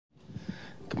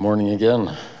Good morning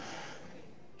again.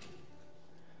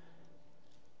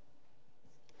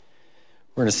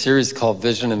 We're in a series called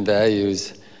Vision and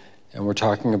Values, and we're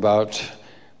talking about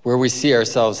where we see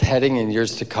ourselves heading in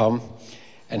years to come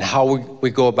and how we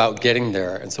go about getting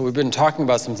there. And so we've been talking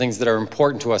about some things that are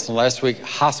important to us. And last week,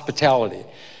 hospitality.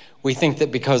 We think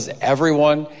that because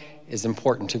everyone is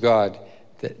important to God,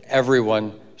 that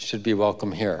everyone should be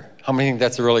welcome here. How many think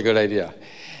that's a really good idea?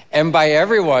 And by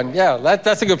everyone, yeah,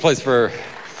 that's a good place for...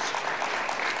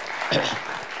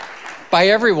 By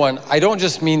everyone, I don't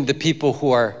just mean the people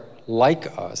who are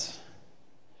like us,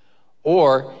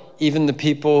 or even the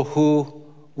people who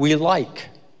we like.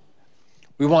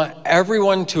 We want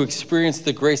everyone to experience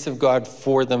the grace of God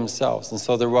for themselves, and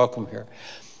so they're welcome here.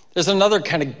 There's another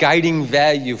kind of guiding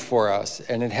value for us,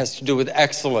 and it has to do with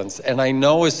excellence. And I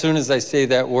know as soon as I say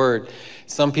that word,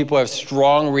 some people have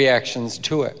strong reactions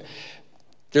to it.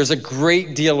 There's a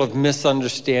great deal of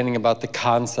misunderstanding about the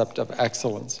concept of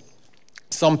excellence.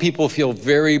 Some people feel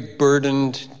very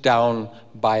burdened down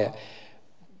by it,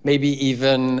 maybe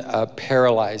even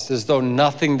paralyzed, as though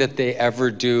nothing that they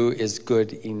ever do is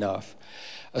good enough.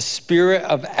 A spirit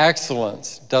of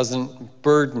excellence doesn't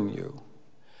burden you.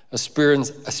 A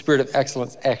spirit of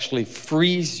excellence actually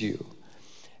frees you.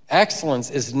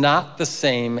 Excellence is not the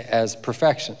same as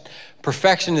perfection.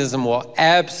 Perfectionism will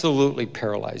absolutely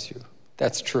paralyze you.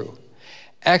 That's true.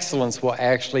 Excellence will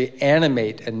actually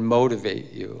animate and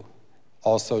motivate you.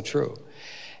 Also true.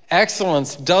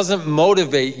 Excellence doesn't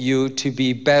motivate you to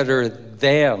be better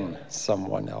than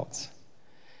someone else.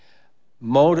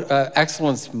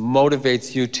 Excellence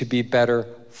motivates you to be better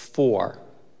for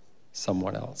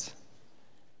someone else.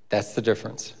 That's the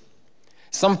difference.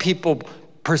 Some people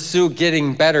pursue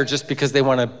getting better just because they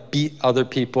want to beat other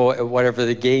people at whatever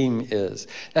the game is.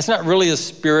 That's not really a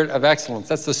spirit of excellence.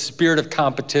 That's the spirit of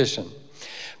competition.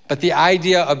 But the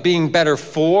idea of being better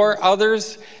for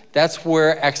others, that's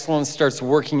where excellence starts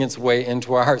working its way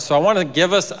into our hearts. So I want to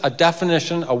give us a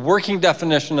definition, a working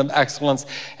definition of excellence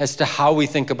as to how we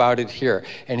think about it here.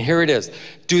 And here it is.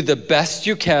 Do the best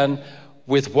you can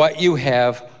with what you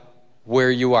have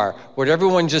where you are. Would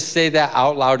everyone just say that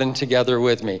out loud and together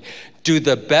with me? Do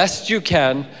the best you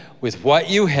can with what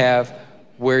you have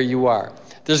where you are.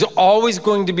 There's always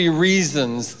going to be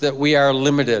reasons that we are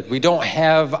limited. We don't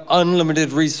have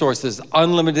unlimited resources,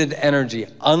 unlimited energy,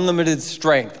 unlimited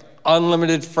strength,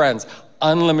 unlimited friends,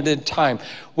 unlimited time.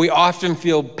 We often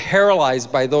feel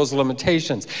paralyzed by those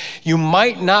limitations. You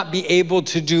might not be able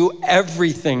to do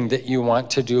everything that you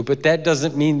want to do, but that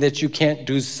doesn't mean that you can't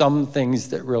do some things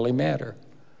that really matter.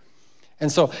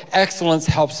 And so excellence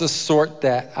helps us sort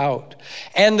that out.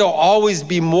 And there'll always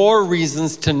be more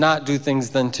reasons to not do things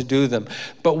than to do them.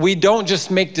 But we don't just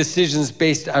make decisions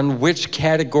based on which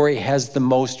category has the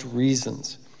most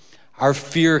reasons. Our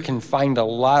fear can find a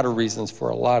lot of reasons for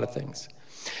a lot of things.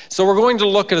 So we're going to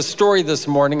look at a story this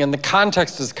morning, and the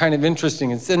context is kind of interesting.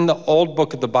 It's in the old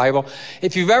book of the Bible.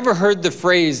 If you've ever heard the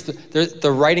phrase,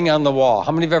 the writing on the wall,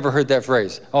 how many have ever heard that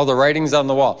phrase? Oh, the writing's on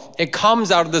the wall. It comes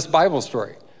out of this Bible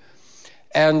story.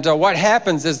 And what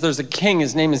happens is there's a king,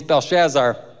 his name is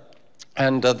Belshazzar,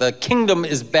 and the kingdom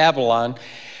is Babylon.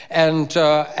 And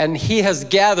he has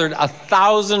gathered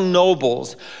 1,000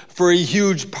 nobles for a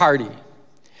huge party.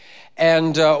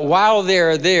 And while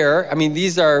they're there, I mean,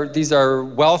 these are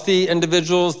wealthy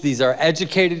individuals, these are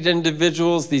educated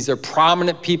individuals, these are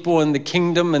prominent people in the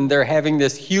kingdom, and they're having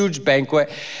this huge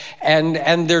banquet,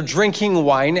 and they're drinking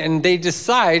wine, and they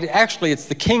decide, actually it's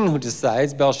the king who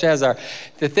decides, Belshazzar,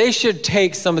 that they should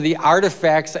take some of the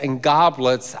artifacts and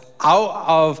goblets out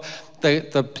of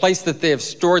the place that they have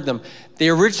stored them. They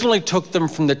originally took them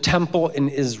from the temple in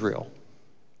Israel,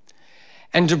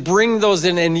 and to bring those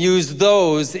in and use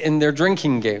those in their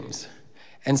drinking games.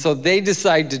 And so they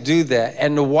decide to do that.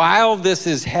 And while this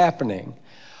is happening,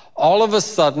 all of a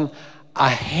sudden, a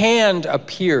hand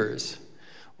appears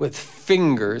with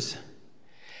fingers,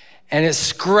 and it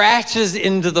scratches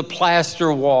into the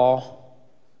plaster wall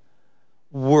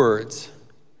words.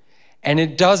 And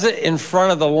it does it in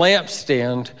front of the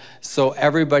lampstand so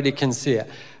everybody can see it.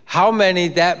 How many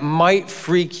that might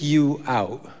freak you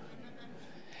out?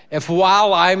 If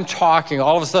while I'm talking,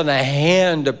 all of a sudden a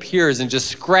hand appears and just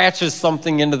scratches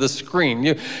something into the screen.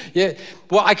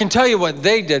 Well, I can tell you what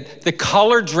they did. The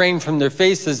color drained from their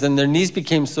faces and their knees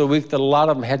became so weak that a lot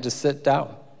of them had to sit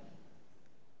down.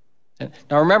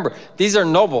 Now remember, these are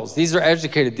nobles, these are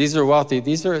educated, these are wealthy,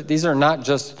 these are not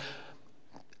just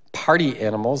party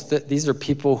animals. These are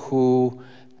people who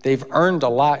they've earned a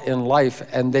lot in life,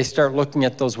 and they start looking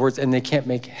at those words and they can't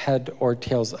make head or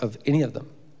tails of any of them.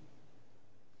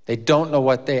 They don't know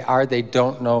what they are. They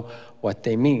don't know what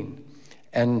they mean.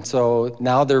 And so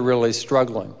now they're really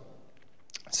struggling.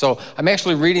 So I'm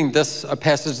actually reading this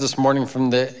passage this morning from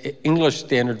the English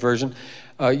Standard Version.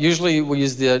 Usually we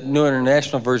use the New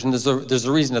International Version. There's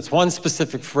a reason. It's one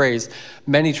specific phrase.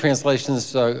 Many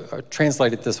translations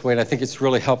translate it this way, and I think it's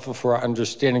really helpful for our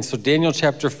understanding. So Daniel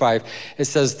chapter 5, it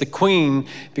says, "The queen,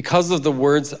 because of the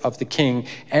words of the king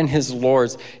and his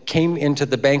lords, came into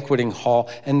the banqueting hall,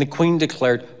 and the queen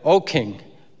declared, 'O king,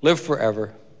 live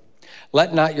forever.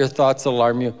 Let not your thoughts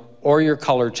alarm you or your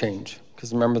color change.'"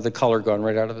 Because remember the color gone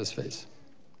right out of his face.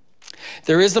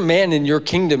 "There is a man in your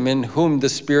kingdom in whom is the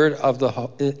spirit of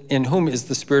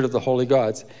the holy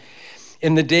gods.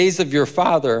 In the days of your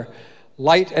father,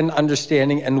 light and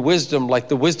understanding and wisdom like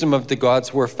the wisdom of the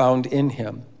gods were found in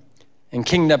him. And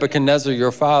King Nebuchadnezzar,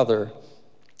 your father,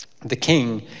 the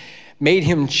king, made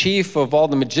him chief of all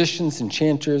the magicians,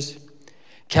 enchanters,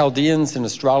 Chaldeans, and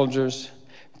astrologers,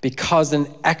 because an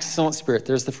excellent spirit,"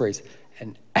 there's the phrase,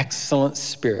 "an excellent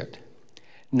spirit,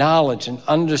 knowledge and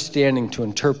understanding to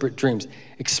interpret dreams,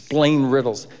 explain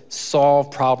riddles,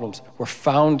 solve problems, were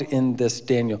found in this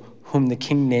Daniel, whom the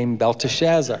king named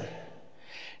Belteshazzar.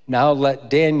 Now let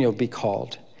Daniel be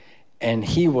called, and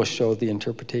he will show the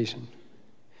interpretation."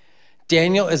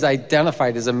 Daniel is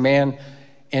identified as a man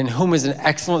in whom is an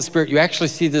excellent spirit. You actually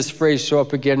see this phrase show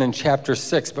up again in chapter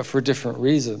 6, but for different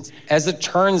reasons. As it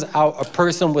turns out, a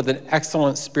person with an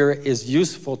excellent spirit is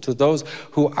useful to those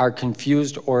who are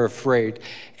confused or afraid.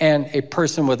 And a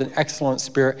person with an excellent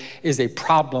spirit is a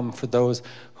problem for those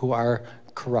who are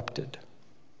corrupted.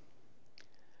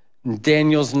 And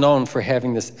Daniel's known for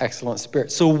having this excellent spirit.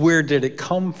 So where did it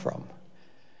come from?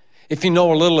 If you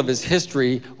know a little of his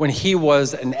history, when he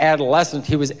was an adolescent,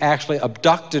 he was actually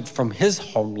abducted from his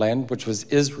homeland, which was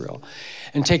Israel,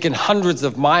 and taken hundreds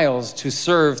of miles to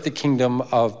serve the kingdom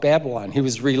of Babylon. He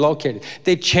was relocated.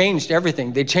 They changed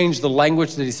everything. They changed the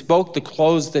language that he spoke, the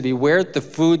clothes that he wore, the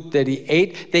food that he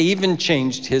ate. They even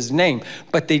changed his name,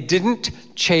 but they didn't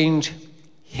change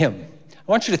him.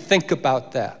 I want you to think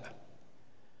about that.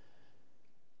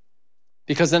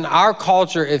 Because in our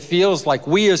culture, it feels like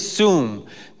we assume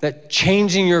that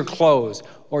changing your clothes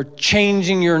or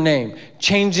changing your name,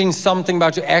 changing something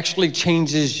about you actually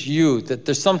changes you, that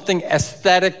there's something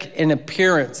aesthetic in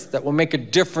appearance that will make a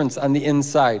difference on the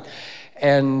inside.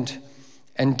 And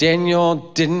Daniel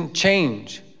didn't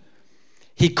change.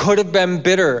 He could have been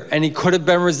bitter and he could have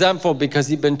been resentful because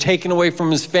he'd been taken away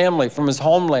from his family, from his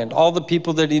homeland, all the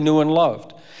people that he knew and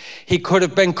loved. He could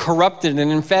have been corrupted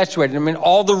and infatuated. I mean,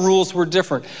 all the rules were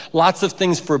different. Lots of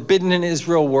things forbidden in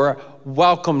Israel were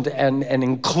welcomed and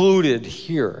included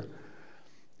here.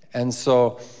 And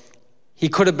so he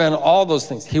could have been all those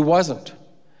things. He wasn't.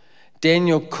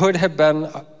 Daniel could have been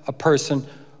a person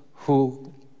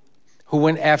who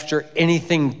went after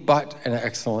anything but an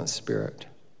excellent spirit.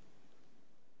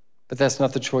 But that's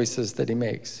not the choices that he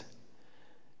makes.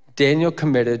 Daniel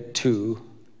committed to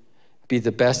be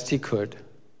the best he could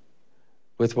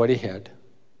with what he had,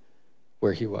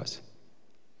 where he was.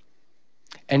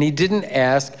 And he didn't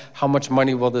ask, how much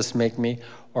money will this make me?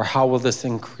 Or how will this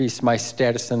increase my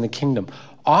status in the kingdom?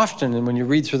 Often, and when you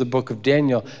read through the book of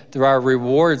Daniel, there are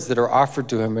rewards that are offered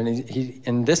to him. And he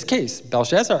in this case,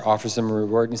 Belshazzar offers him a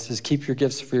reward and he says, keep your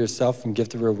gifts for yourself and give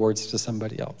the rewards to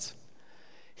somebody else.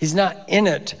 He's not in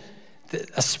it.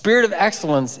 A spirit of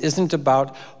excellence isn't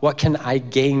about what can I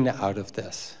gain out of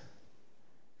this.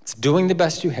 It's doing the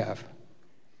best you have,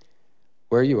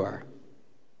 where you are.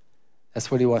 That's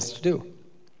what he wants to do.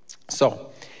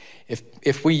 So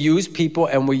if we use people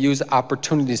and we use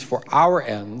opportunities for our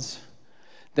ends,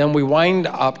 then we wind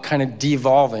up kind of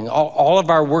devolving. All of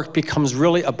our work becomes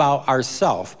really about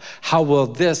ourselves. How will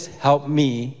this help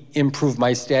me improve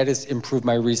my status, improve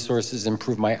my resources,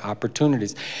 improve my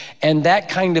opportunities? And that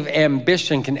kind of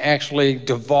ambition can actually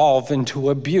devolve into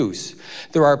abuse.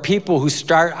 There are people who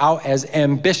start out as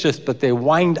ambitious, but they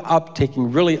wind up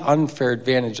taking really unfair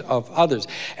advantage of others.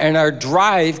 And our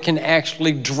drive can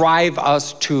actually drive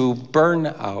us to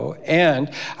burnout,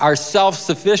 and our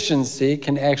self-sufficiency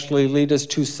can actually lead us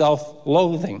to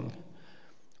self-loathing.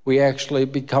 We actually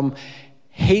become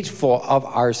hateful of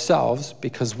ourselves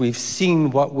because we've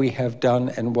seen what we have done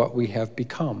and what we have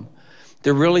become.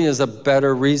 There really is a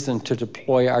better reason to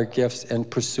deploy our gifts and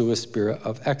pursue a spirit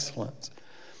of excellence.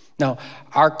 Now,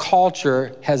 our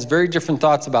culture has very different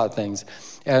thoughts about things.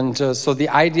 And so the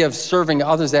idea of serving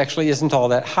others actually isn't all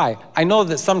that high. I know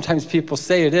that sometimes people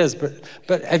say it is,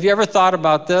 but have you ever thought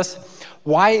about this?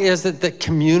 Why is it that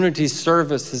community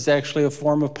service is actually a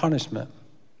form of punishment?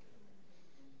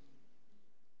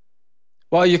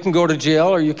 Well, you can go to jail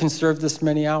or you can serve this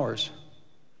many hours.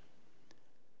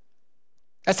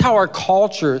 That's how our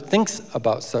culture thinks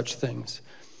about such things.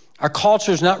 Our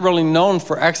culture is not really known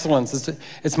for excellence.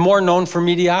 It's more known for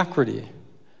mediocrity.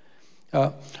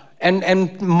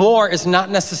 And more is not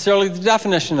necessarily the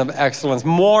definition of excellence.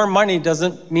 More money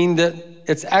doesn't mean that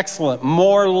it's excellent.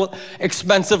 More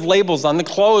expensive labels on the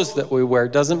clothes that we wear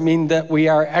doesn't mean that we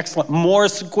are excellent. More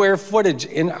square footage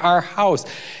in our house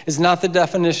is not the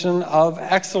definition of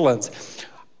excellence.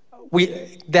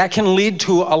 That can lead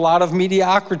to a lot of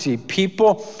mediocrity.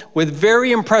 People with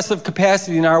very impressive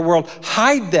capacity in our world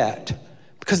hide that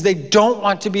because they don't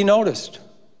want to be noticed.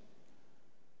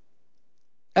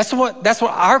 That's what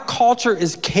our culture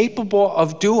is capable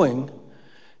of doing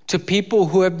to people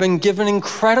who have been given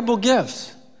incredible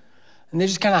gifts. And they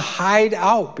just kind of hide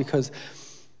out because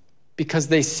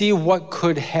they see what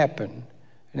could happen,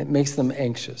 and it makes them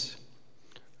anxious.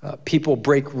 People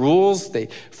break rules, they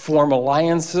form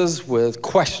alliances with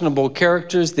questionable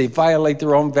characters, they violate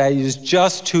their own values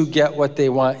just to get what they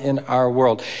want in our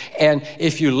world. And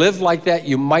if you live like that,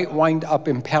 you might wind up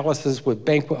in palaces with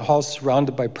banquet halls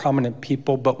surrounded by prominent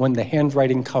people, but when the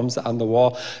handwriting comes on the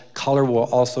wall, color will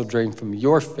also drain from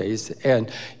your face, and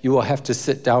you will have to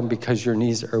sit down because your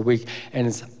knees are weak, and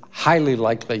it's highly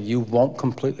likely you won't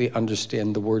completely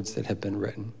understand the words that have been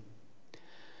written.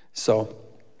 So,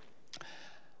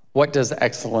 what does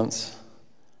excellence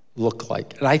look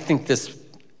like? And I think this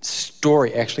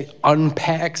story actually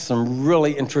unpacks some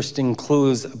really interesting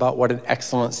clues about what an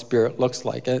excellent spirit looks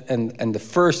like. And the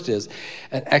first is,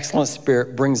 an excellent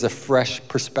spirit brings a fresh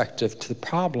perspective to the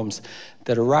problems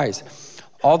that arise.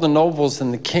 All the nobles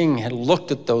and the king had looked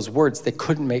at those words. They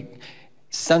couldn't make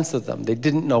sense of them. They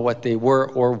didn't know what they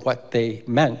were or what they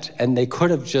meant. And they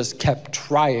could have just kept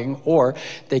trying, or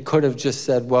they could have just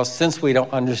said, well, since we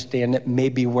don't understand it,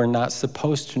 maybe we're not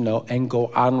supposed to know, and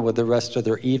go on with the rest of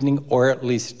their evening, or at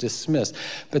least dismiss.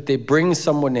 But they bring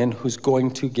someone in who's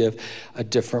going to give a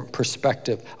different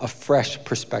perspective, a fresh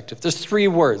perspective. There's three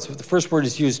words. The first word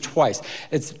is used twice.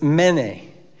 It's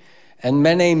mene, and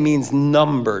mene means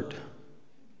numbered.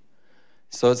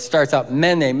 So it starts out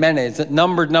mene, it's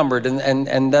numbered,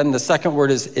 and then the second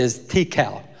word is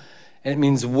tikal, and it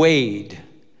means weighed.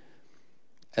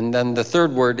 And then the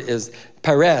third word is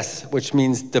peres, which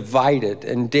means divided.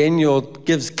 And Daniel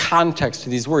gives context to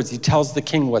these words. He tells the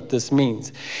king what this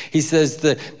means. He says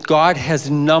that God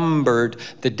has numbered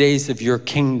the days of your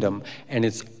kingdom, and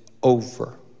it's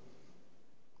over.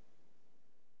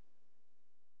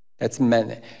 That's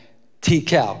mene.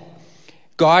 Tikal.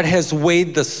 God has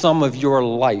weighed the sum of your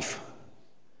life,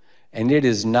 and it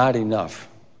is not enough.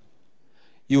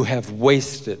 You have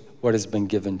wasted what has been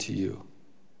given to you.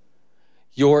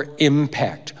 Your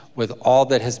impact with all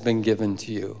that has been given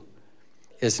to you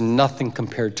is nothing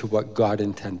compared to what God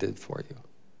intended for you.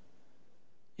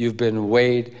 You've been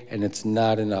weighed, and it's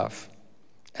not enough.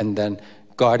 And then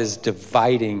God is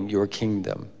dividing your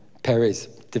kingdom. Peres,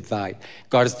 divide.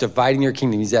 God is dividing your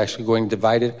kingdom. He's actually going to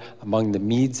divide it among the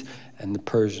Medes and the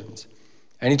Persians.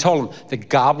 And he told them, the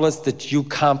goblets that you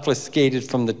confiscated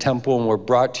from the temple and were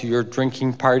brought to your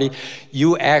drinking party,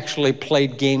 you actually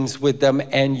played games with them,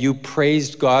 and you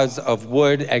praised gods of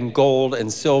wood and gold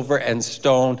and silver and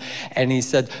stone. And he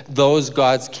said, those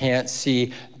gods can't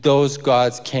see, those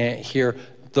gods can't hear,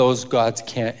 those gods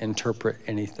can't interpret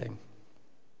anything.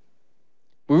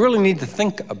 We really need to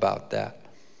think about that.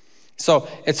 So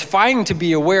it's fine to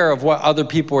be aware of what other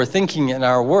people are thinking in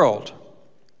our world.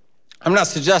 I'm not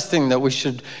suggesting that we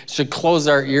should close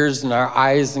our ears and our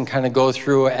eyes and kind of go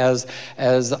through as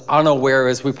unaware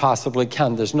as we possibly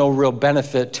can. There's no real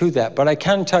benefit to that. But I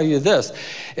can tell you this,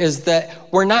 is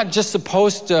that we're not just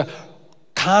supposed to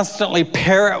constantly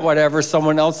parrot whatever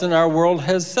someone else in our world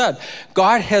has said.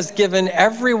 God has given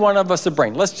every one of us a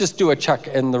brain. Let's just do a check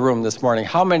in the room this morning.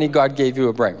 How many God gave you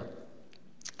a brain?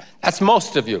 That's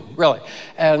most of you, really.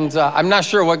 And I'm not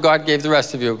sure what God gave the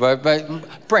rest of you, but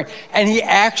brain. And he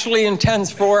actually intends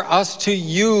for us to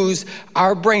use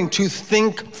our brain to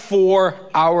think for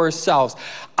ourselves.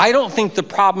 I don't think the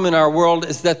problem in our world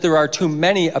is that there are too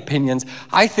many opinions.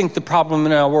 I think the problem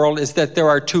in our world is that there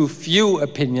are too few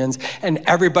opinions, and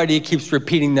everybody keeps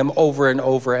repeating them over and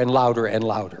over and louder and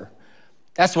louder.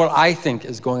 That's what I think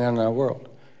is going on in our world.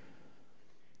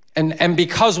 And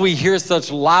because we hear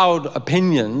such loud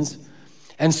opinions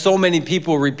and so many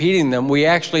people repeating them, we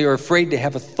actually are afraid to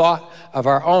have a thought of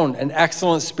our own. An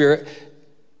excellent spirit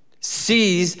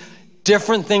sees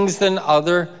different things than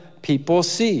other people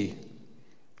see.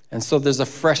 And so there's a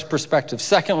fresh perspective.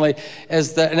 Secondly,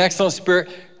 is that an excellent spirit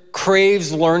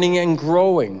craves learning and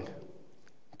growing.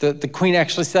 The queen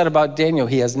actually said about Daniel,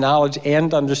 he has knowledge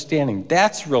and understanding.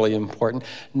 That's really important,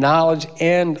 knowledge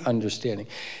and understanding.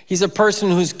 He's a person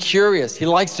who's curious. He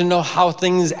likes to know how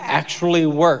things actually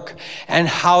work and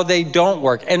how they don't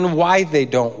work and why they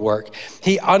don't work.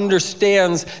 He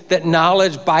understands that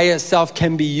knowledge by itself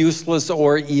can be useless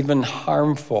or even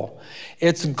harmful.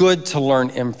 It's good to learn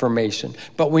information,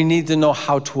 but we need to know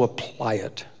how to apply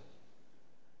it.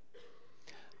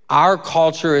 Our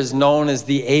culture is known as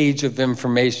the age of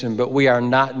information, but we are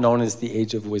not known as the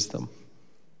age of wisdom.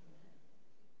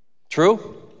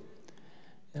 True?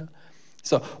 Yeah.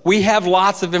 So we have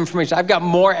lots of information. I've got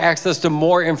more access to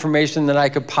more information than I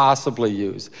could possibly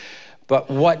use. But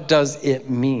what does it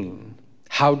mean?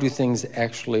 How do things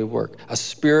actually work? A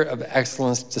spirit of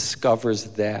excellence discovers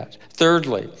that.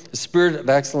 Thirdly, the spirit of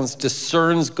excellence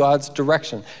discerns God's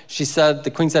direction.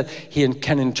 The queen said, he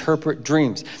can interpret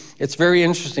dreams. It's very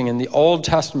interesting. In the Old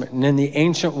Testament and in the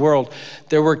ancient world,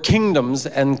 there were kingdoms,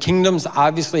 and kingdoms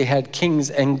obviously had kings,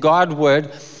 and God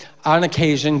would, on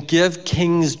occasion, give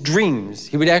kings dreams.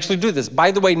 He would actually do this.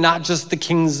 By the way, not just the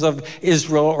kings of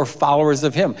Israel or followers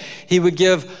of him. He would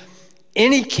give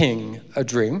any king a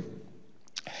dream.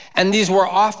 And these were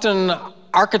often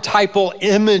archetypal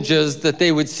images that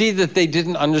they would see that they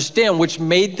didn't understand, which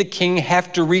made the king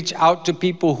have to reach out to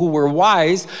people who were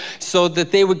wise so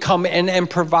that they would come in and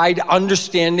provide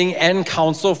understanding and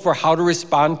counsel for how to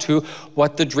respond to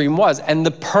what the dream was. And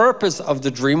the purpose of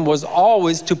the dream was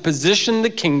always to position the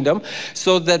kingdom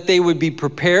so that they would be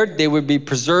prepared, they would be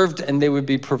preserved, and they would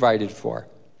be provided for.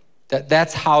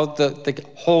 That's how the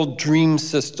whole dream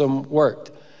system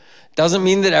worked. Doesn't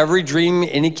mean that every dream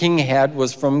any king had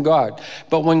was from God.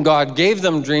 But when God gave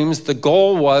them dreams, the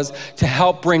goal was to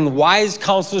help bring wise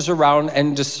counselors around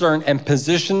and discern and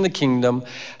position the kingdom.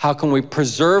 How can we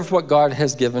preserve what God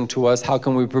has given to us? How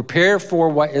can we prepare for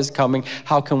what is coming?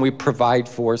 How can we provide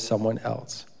for someone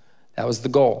else? That was the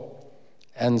goal.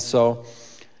 And so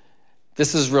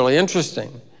this is really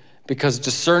interesting because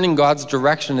discerning God's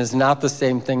direction is not the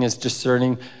same thing as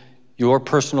discerning your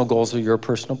personal goals or your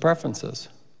personal preferences.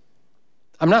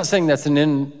 I'm not saying that's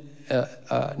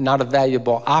not a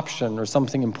valuable option or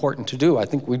something important to do. I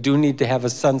think we do need to have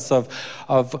a sense of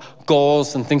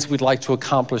goals and things we'd like to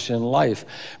accomplish in life.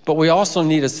 But we also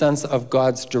need a sense of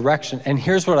God's direction. And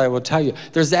here's what I will tell you.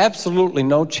 There's absolutely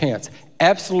no chance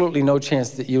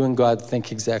that you and God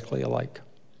think exactly alike.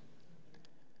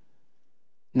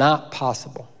 Not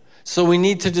possible. So we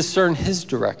need to discern his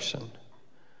direction.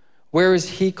 Where is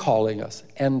he calling us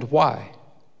and why?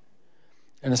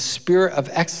 And a spirit of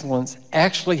excellence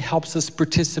actually helps us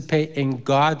participate in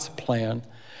God's plan,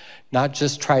 not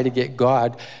just try to get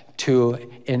God to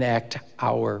enact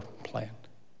our plan.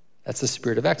 That's the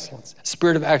spirit of excellence.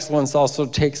 Spirit of excellence also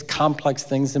takes complex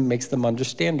things and makes them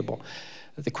understandable.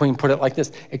 The queen put it like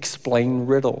this: explain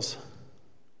riddles.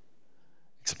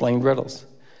 Explain riddles.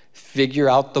 Figure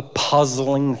out the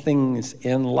puzzling things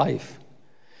in life.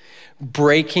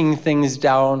 Breaking things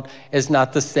down is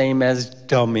not the same as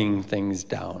dumbing things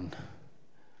down.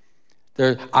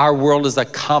 Our world is a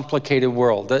complicated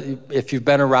world. If you've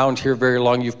been around here very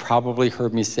long, you've probably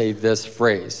heard me say this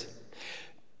phrase.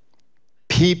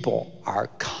 People are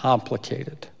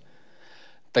complicated.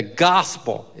 The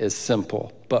gospel is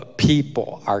simple, but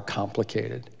people are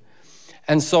complicated.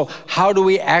 And so how do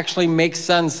we actually make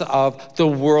sense of the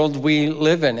world we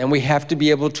live in? And we have to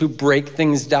be able to break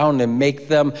things down and make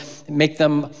them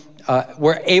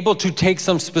we're able to take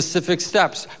some specific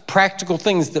steps, practical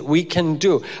things that we can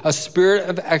do. A spirit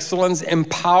of excellence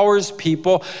empowers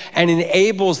people and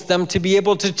enables them to be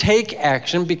able to take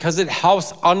action because it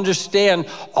helps understand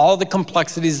all the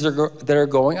complexities that are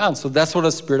going on. So that's what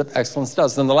a spirit of excellence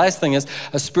does. And the last thing is,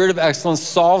 a spirit of excellence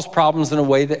solves problems in a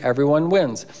way that everyone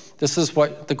wins. This is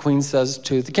what the queen says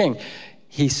to the king.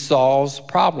 He solves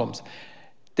problems.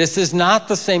 This is not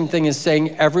the same thing as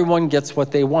saying everyone gets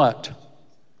what they want.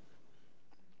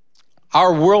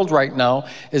 Our world right now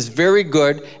is very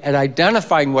good at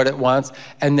identifying what it wants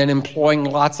and then employing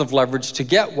lots of leverage to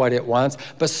get what it wants.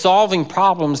 But solving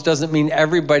problems doesn't mean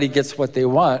everybody gets what they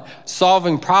want.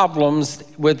 Solving problems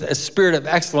with a spirit of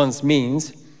excellence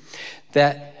means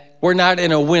that we're not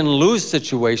in a win-lose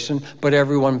situation, but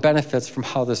everyone benefits from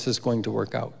how this is going to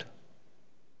work out.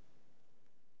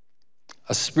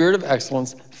 A spirit of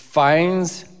excellence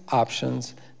finds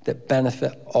options that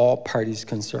benefit all parties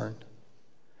concerned.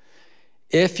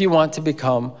 If you want to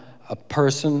become a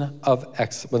person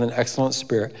with an excellent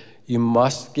spirit, you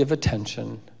must give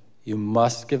attention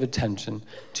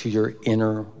to your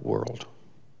inner world.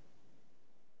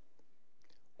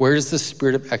 Where does the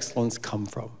spirit of excellence come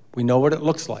from? We know what it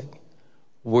looks like.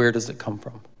 Where does it come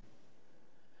from?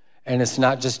 And it's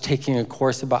not just taking a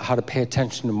course about how to pay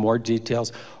attention to more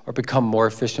details or become more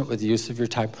efficient with the use of your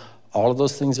time. All of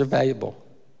those things are valuable,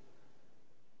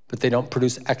 but they don't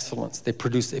produce excellence. They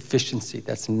produce efficiency.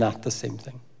 That's not the same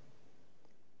thing.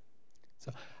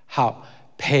 So how?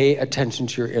 Pay attention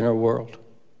to your inner world.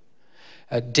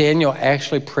 Daniel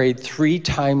actually prayed 3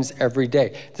 times every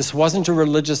day. This wasn't a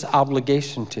religious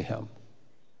obligation to him.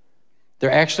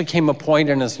 There actually came a point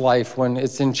in his life when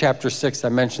it's in chapter 6, I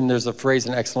mentioned there's a phrase,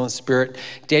 an excellent spirit.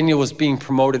 Daniel was being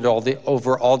promoted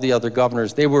over all the other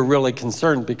governors. They were really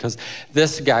concerned because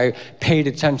this guy paid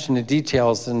attention to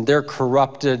details and their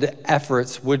corrupted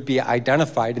efforts would be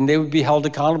identified and they would be held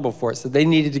accountable for it. So they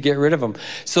needed to get rid of him.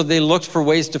 So they looked for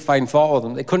ways to find fault with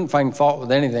him. They couldn't find fault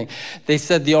with anything. They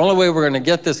said the only way we're going to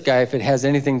get this guy if it has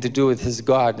anything to do with his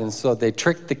God. And so they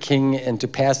tricked the king into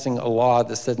passing a law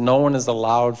that said no one is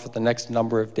allowed for the next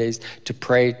number of days to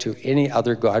pray to any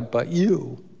other God but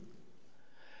you.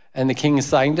 And the king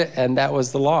signed it, and that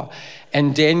was the law.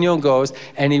 And Daniel goes,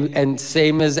 and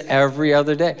same as every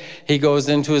other day, he goes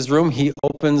into his room, he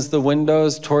opens the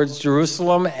windows towards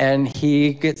Jerusalem, and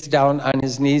he gets down on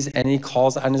his knees, and he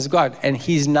calls on his God. And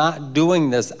he's not doing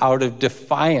this out of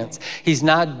defiance. He's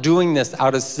not doing this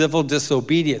out of civil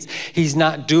disobedience. He's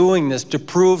not doing this to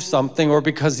prove something or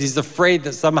because he's afraid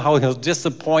that somehow he'll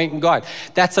disappoint God.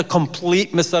 That's a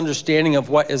complete misunderstanding of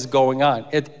what is going on.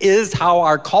 It is how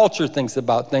our culture thinks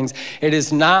about things. It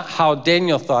is not how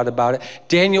Daniel thought about it.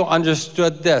 Daniel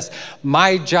understood this.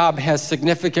 My job has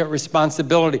significant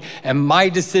responsibility, and my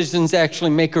decisions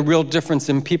actually make a real difference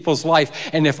in people's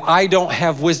life. And if I don't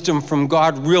have wisdom from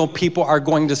God, real people are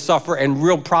going to suffer, and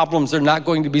real problems are not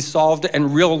going to be solved,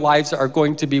 and real lives are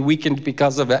going to be weakened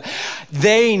because of it.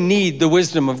 They need the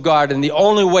wisdom of God, and the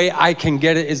only way I can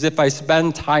get it is if I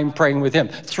spend time praying with him.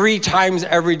 3 times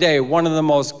every day, one of the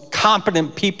most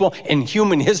competent people in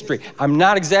human history. I'm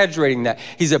not exaggerating that.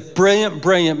 He's a brilliant,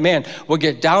 brilliant man. Will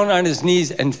get down on his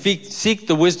knees and seek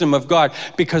the wisdom of God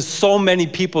because so many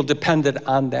people depended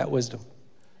on that wisdom.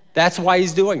 That's why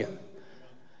he's doing it.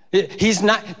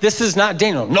 This is not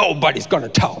Daniel. Nobody's going to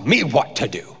tell me what to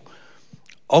do.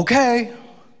 Okay.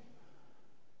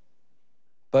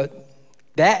 But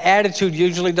that attitude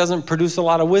usually doesn't produce a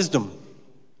lot of wisdom.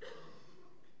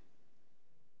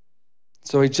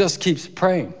 So he just keeps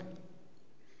praying.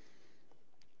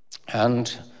 And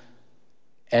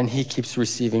he keeps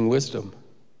receiving wisdom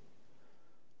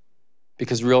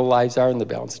because real lives are in the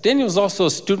balance. Daniel is also a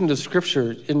student of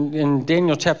Scripture. In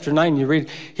Daniel chapter 9, you read,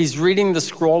 he's reading the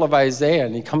scroll of Isaiah,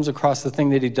 and he comes across the thing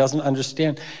that he doesn't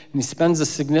understand, and he spends a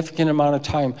significant amount of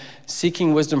time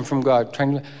seeking wisdom from God,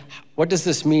 trying to, what does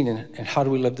this mean, and how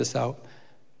do we live this out?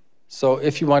 So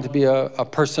if you want to be a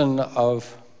person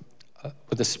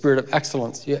with a spirit of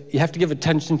excellence, you have to give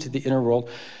attention to the inner world.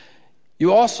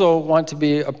 You also want to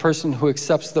be a person who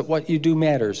accepts that what you do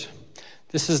matters.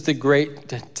 This is the great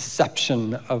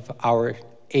deception of our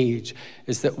age,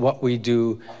 is that what we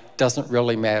do doesn't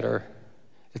really matter.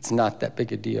 It's not that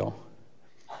big a deal.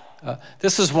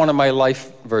 This is one of my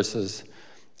life verses.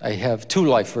 I have 2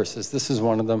 life verses. This is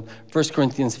one of them. 1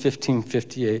 Corinthians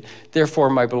 15:58. Therefore,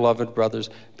 my beloved brothers,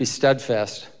 be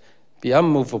steadfast, be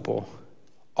unmovable,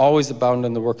 always abound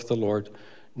in the work of the Lord,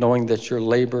 knowing that your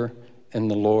labor in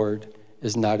the Lord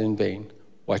is not in vain.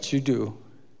 What you do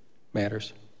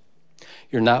matters.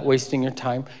 You're not wasting your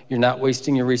time. You're not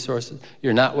wasting your resources.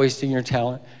 You're not wasting your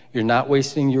talent. You're not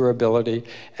wasting your ability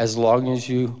as long as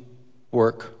you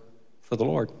work for the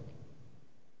Lord.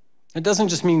 It doesn't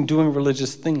just mean doing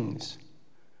religious things.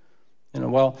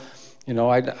 My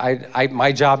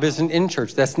job isn't in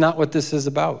church. That's not what this is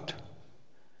about.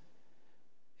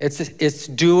 It's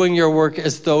doing your work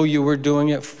as though you were doing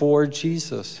it for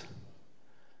Jesus.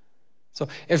 So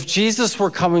if Jesus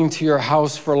were coming to your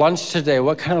house for lunch today,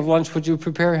 what kind of lunch would you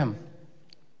prepare him?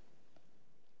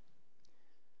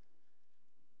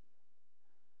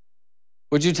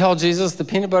 Would you tell Jesus the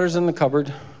peanut butter's in the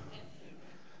cupboard,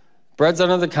 bread's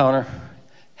under the counter,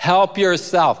 help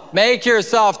yourself, make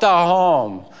yourself to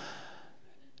home?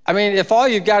 I mean, if all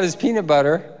you've got is peanut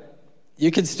butter,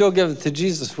 you could still give it to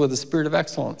Jesus with a spirit of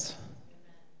excellence.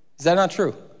 Is that not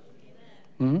true?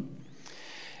 Mm-hmm.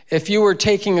 If you were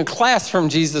taking a class from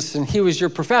Jesus and he was your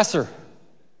professor,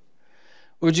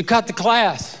 would you cut the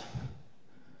class?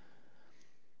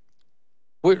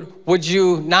 Would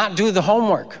you not do the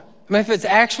homework? I mean, if it's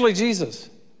actually Jesus,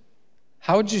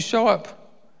 how would you show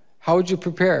up? How would you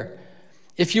prepare?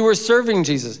 If you were serving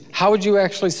Jesus, how would you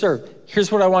actually serve?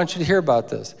 Here's what I want you to hear about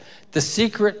this. The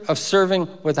secret of serving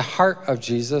with the heart of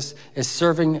Jesus is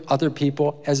serving other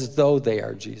people as though they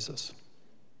are Jesus.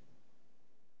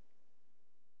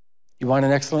 You want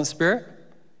an excellent spirit?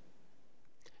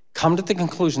 Come to the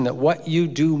conclusion that what you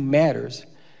do matters,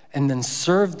 and then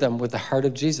serve them with the heart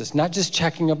of Jesus. Not just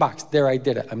checking a box. There, I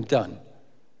did it. I'm done.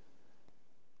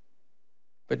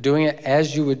 But doing it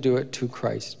as you would do it to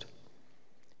Christ.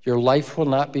 Your life will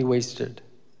not be wasted.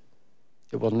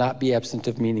 It will not be absent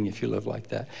of meaning if you live like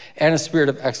that. And a spirit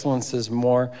of excellence is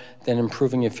more than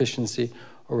improving efficiency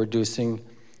or reducing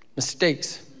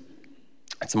mistakes.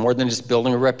 It's more than just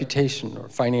building a reputation or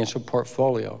financial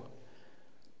portfolio.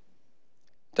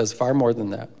 It does far more than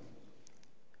that.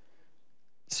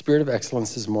 The spirit of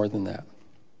excellence is more than that.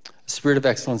 The spirit of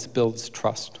excellence builds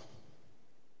trust.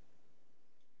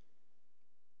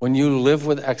 When you live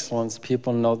with excellence,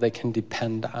 people know they can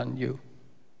depend on you.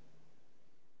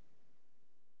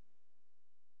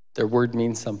 Their word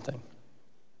means something.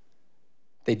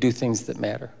 They do things that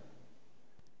matter.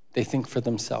 They think for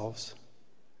themselves.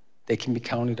 They can be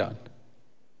counted on.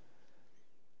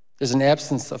 There's an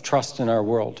absence of trust in our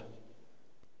world.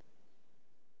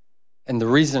 And the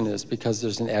reason is because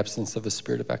there's an absence of a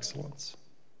spirit of excellence.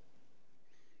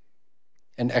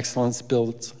 And excellence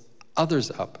builds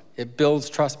others up. It builds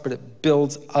trust, but it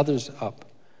builds others up.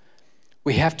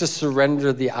 We have to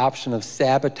surrender the option of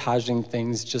sabotaging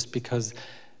things just because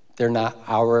they're not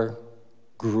our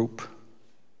group.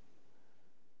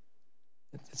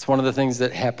 It's one of the things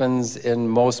that happens in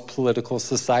most political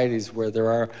societies where there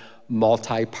are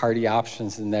multi-party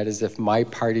options, and that is if my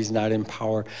party's not in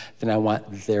power, then I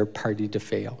want their party to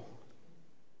fail.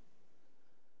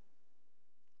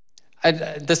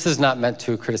 This is not meant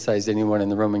to criticize anyone in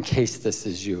the room in case this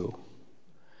is you.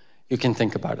 You can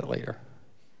think about it later.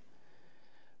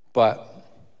 But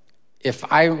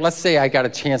let's say I got a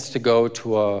chance to go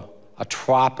to a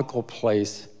tropical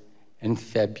place in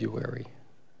February.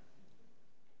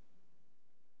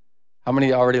 How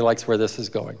many already likes where this is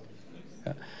going?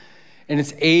 Yeah. And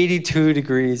it's 82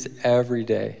 degrees every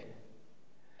day.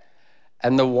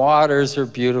 And the waters are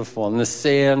beautiful, and the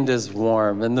sand is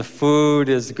warm, and the food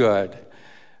is good.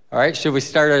 All right, should we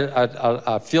start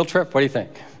a field trip? What do you think?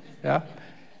 Yeah?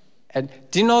 And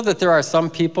do you know that there are some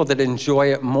people that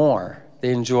enjoy it more?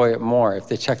 They enjoy it more if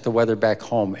they check the weather back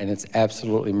home, and it's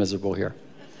absolutely miserable here.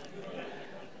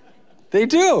 They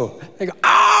do. They go,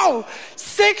 oh,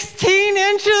 16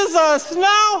 inches of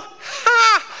snow?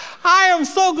 Ha! I am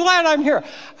so glad I'm here.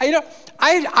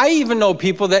 I even know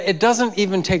people that it doesn't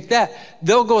even take that.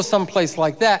 They'll go someplace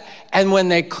like that, and when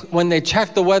they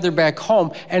check the weather back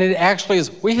home, and it actually is,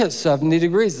 we hit 70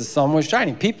 degrees, the sun was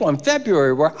shining. People in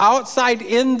February were outside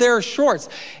in their shorts.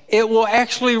 It will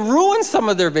actually ruin some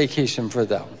of their vacation for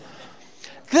them.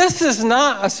 This is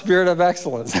not a spirit of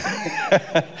excellence.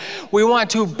 We want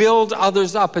to build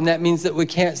others up, and that means that we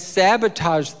can't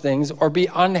sabotage things or be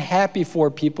unhappy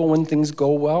for people when things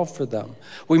go well for them.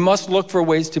 We must look for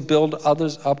ways to build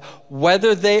others up,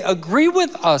 whether they agree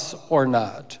with us or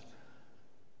not.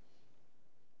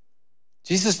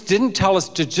 Jesus didn't tell us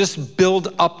to just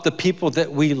build up the people that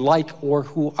we like or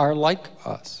who are like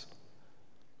us.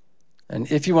 And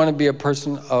if you want to be a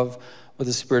person with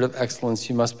a spirit of excellence,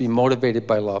 you must be motivated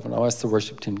by love. And I'll ask the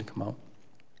worship team to come out.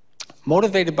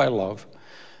 Motivated by love.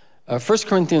 1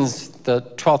 Corinthians, the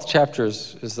 12th chapter,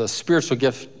 is a spiritual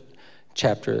gift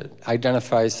chapter. It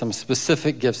identifies some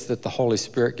specific gifts that the Holy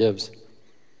Spirit gives.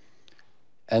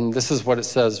 And this is what it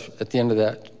says at the end of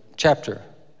that chapter.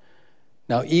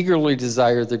 Now eagerly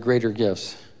desire the greater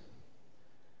gifts,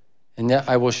 and yet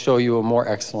I will show you a more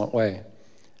excellent way.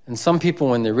 And some people,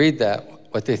 when they read that,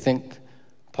 what they think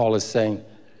Paul is saying,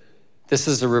 this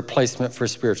is a replacement for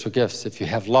spiritual gifts. If you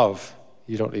have love,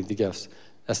 you don't need the gifts.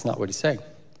 That's not what he's saying.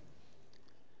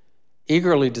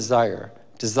 Eagerly desire.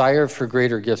 Desire for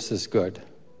greater gifts is good.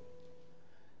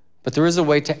 But there is a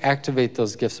way to activate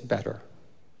those gifts better.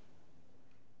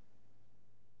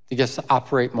 The gifts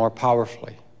operate more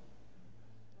powerfully,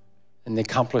 and they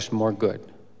accomplish more good. And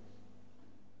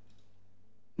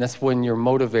that's when you're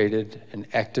motivated and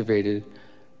activated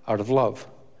out of love.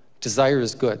 Desire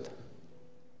is good.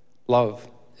 Love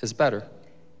is better.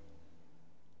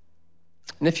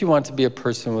 And if you want to be a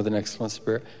person with an excellent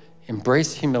spirit,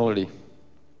 embrace humility.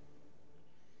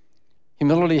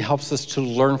 Humility helps us to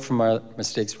learn from our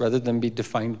mistakes rather than be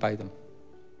defined by them.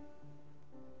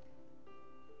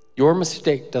 Your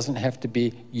mistake doesn't have to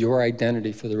be your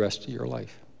identity for the rest of your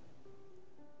life.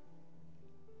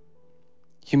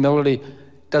 Humility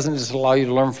doesn't just allow you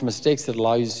to learn from mistakes, it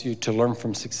allows you to learn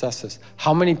from successes.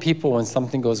 How many people, when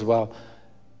something goes well,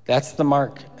 that's the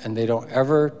mark, and they don't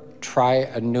ever try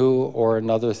a new or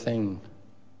another thing?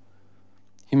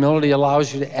 Humility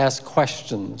allows you to ask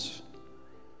questions.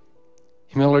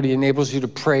 Humility enables you to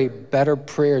pray better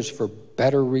prayers for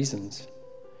better reasons.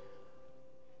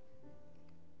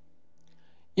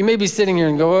 You may be sitting here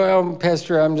and go, well,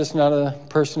 Pastor, I'm just not a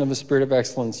person of a spirit of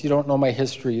excellence. You don't know my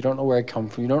history. You don't know where I come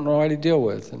from. You don't know how to deal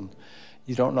with. And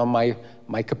you don't know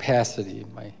my capacity,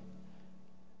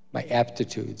 my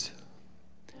aptitudes.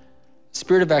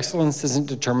 Spirit of excellence isn't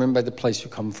determined by the place you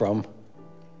come from.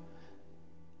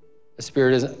 A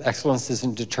spirit of excellence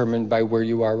isn't determined by where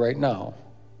you are right now.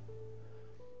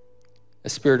 A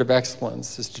spirit of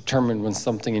excellence is determined when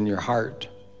something in your heart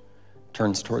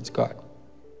turns towards God.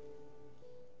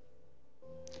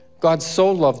 God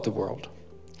so loved the world,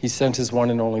 he sent his one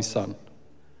and only Son,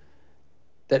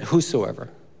 that whosoever,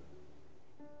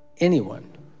 anyone,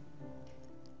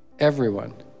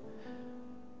 everyone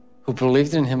who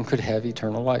believed in him could have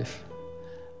eternal life.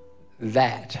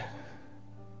 That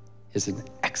is an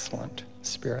excellent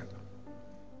spirit.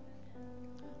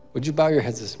 Would you bow your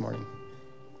heads this morning?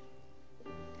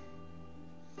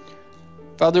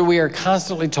 Father, we are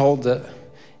constantly told that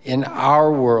in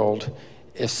our world,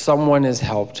 if someone is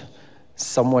helped,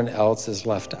 someone else is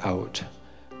left out.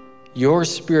 Your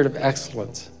spirit of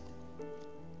excellence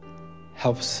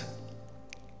helps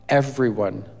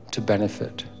everyone to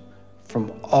benefit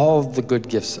from all the good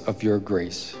gifts of your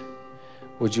grace.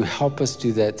 Would you help us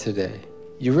do that today?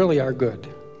 You really are good,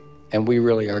 and we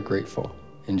really are grateful.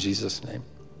 In Jesus' name,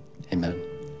 amen.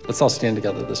 Let's all stand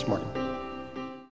together this morning.